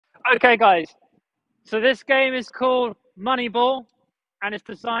Okay, guys. So this game is called MoneyBall, and it's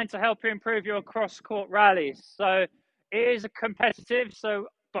designed to help you improve your cross-court rallies. So it is a competitive. So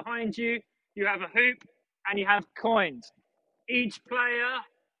behind you, you have a hoop and you have coins. Each player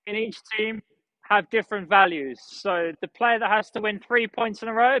in each team have different values. So the player that has to win 3 points in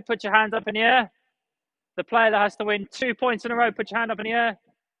a row, put your hand up in the air. The player that has to win 2 points in a row, put your hand up in the air.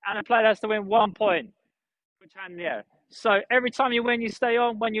 And the player that has to win 1 point, put your hand in the air. So every time you win, you stay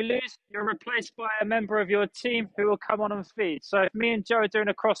on. When you lose, you're replaced by a member of your team who will come on and feed. So if me and Joe are doing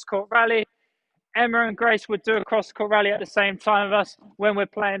a cross-court rally, Emma and Grace would do a cross-court rally at the same time of us when we're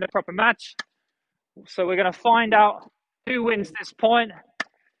playing the proper match. So we're going to find out who wins this point.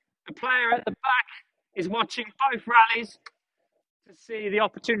 The player at the back is watching both rallies to see the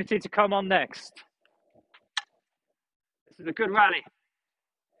opportunity to come on next. This is a good rally.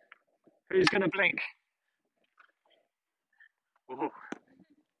 Who's going to blink? Ooh.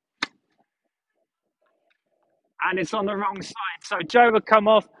 And it's on the wrong side. So Joe will come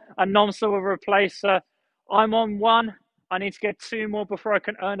off and Nomsa will replace her. I'm on 1. I need to get 2 more before I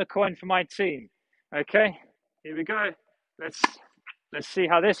can earn a coin for my team. Okay, here we go. Let's see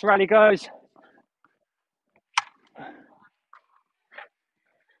how this rally goes.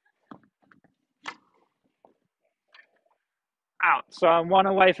 Out. So I'm 1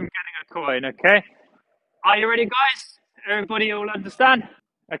 away from getting a coin. Okay. Are you ready, guys? Everybody all understand?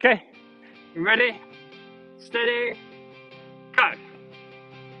 Okay. You ready? Steady. Go.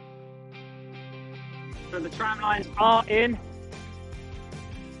 So the tram lines are in.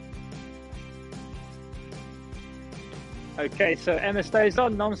 Okay, so Emma stays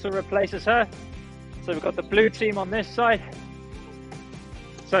on, Nomsa replaces her. So we've got the blue team on this side.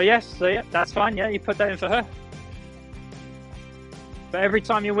 So yes, that's fine. Yeah, you put that in for her. But every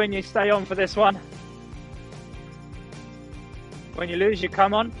time you win, you stay on for this one. When you lose, you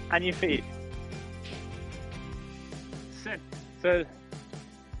come on and you feed. So,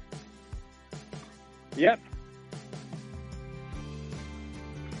 yep.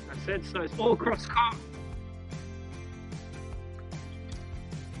 That's it. So it's all cross-court.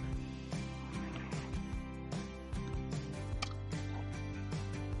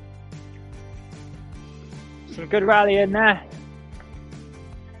 Some good rally in there.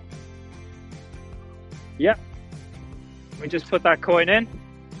 Yep. We just put that coin in.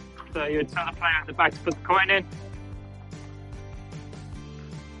 So you would tell the player at the back to put the coin in.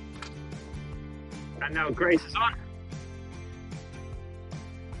 And now Grace is on.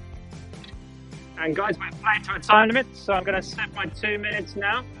 And guys, we're playing to a time limit, so I'm going to set my 2 minutes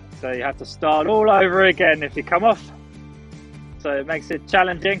now. So you have to start all over again if you come off. So it makes it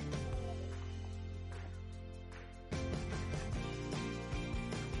challenging.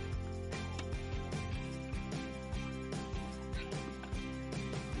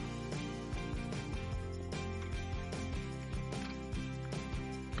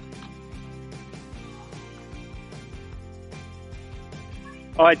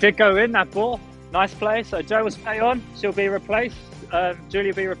 Oh, I did go in that ball. Nice play. So Joe will stay on. She'll be replaced. Julie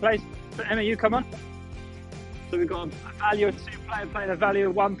will be replaced. So Emma, you come on. So we've got a value of 2 player playing a value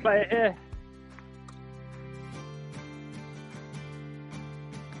of 1 player here.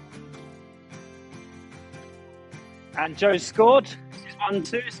 And Joe scored. She's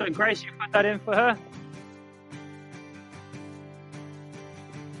 1-2. So Grace, you put that in for her.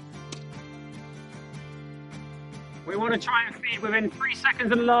 We want to try and feed within 3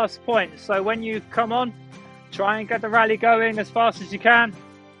 seconds of the last point. So when you come on, try and get the rally going as fast as you can.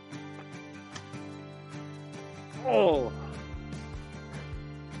 Oh,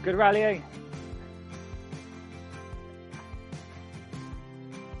 good rallying.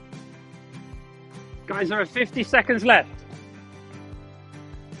 Guys, there are 50 seconds left.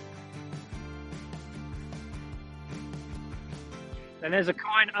 Then there's a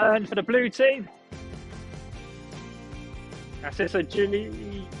coin earned for the blue team. That's it, so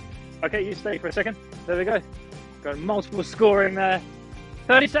Julie, okay, you stay for a second. There we go. Got multiple scoring there.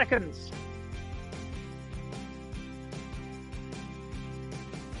 30 seconds.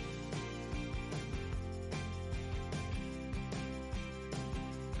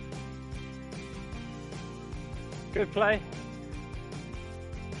 Good play.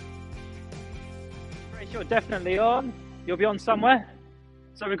 Grace, you're definitely on. You'll be on somewhere.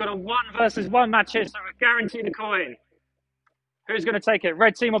 So we've got a 1 versus 1 match here, so we're guaranteed a coin. Who's going to take it?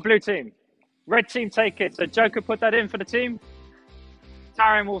 Red team or blue team? Red team take it. So Joker put that in for the team.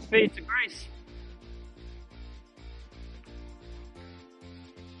 Taryn will feed to Grace.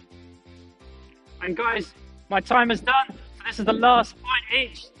 And guys, my time is done. So this is the last point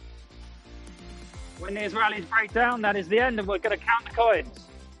each. When these rallies break down, that is the end, and we're going to count the coins.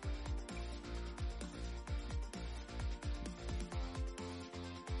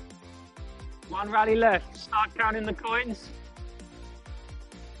 One rally left. Start counting the coins.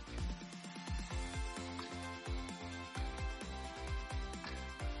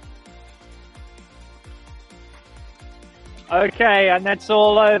 Okay, and that's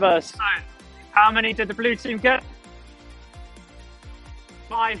all over. So, how many did the blue team get?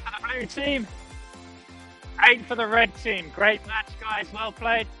 5 for the blue team, 8 for the red team. Great match, guys. Well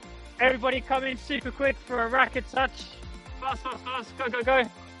played. Everybody come in super quick for a racket touch. Fast, fast, fast. Go, go, go.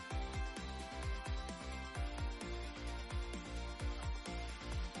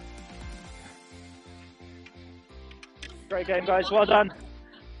 Great game, guys. Well done.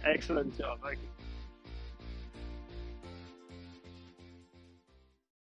 Excellent job. Okay.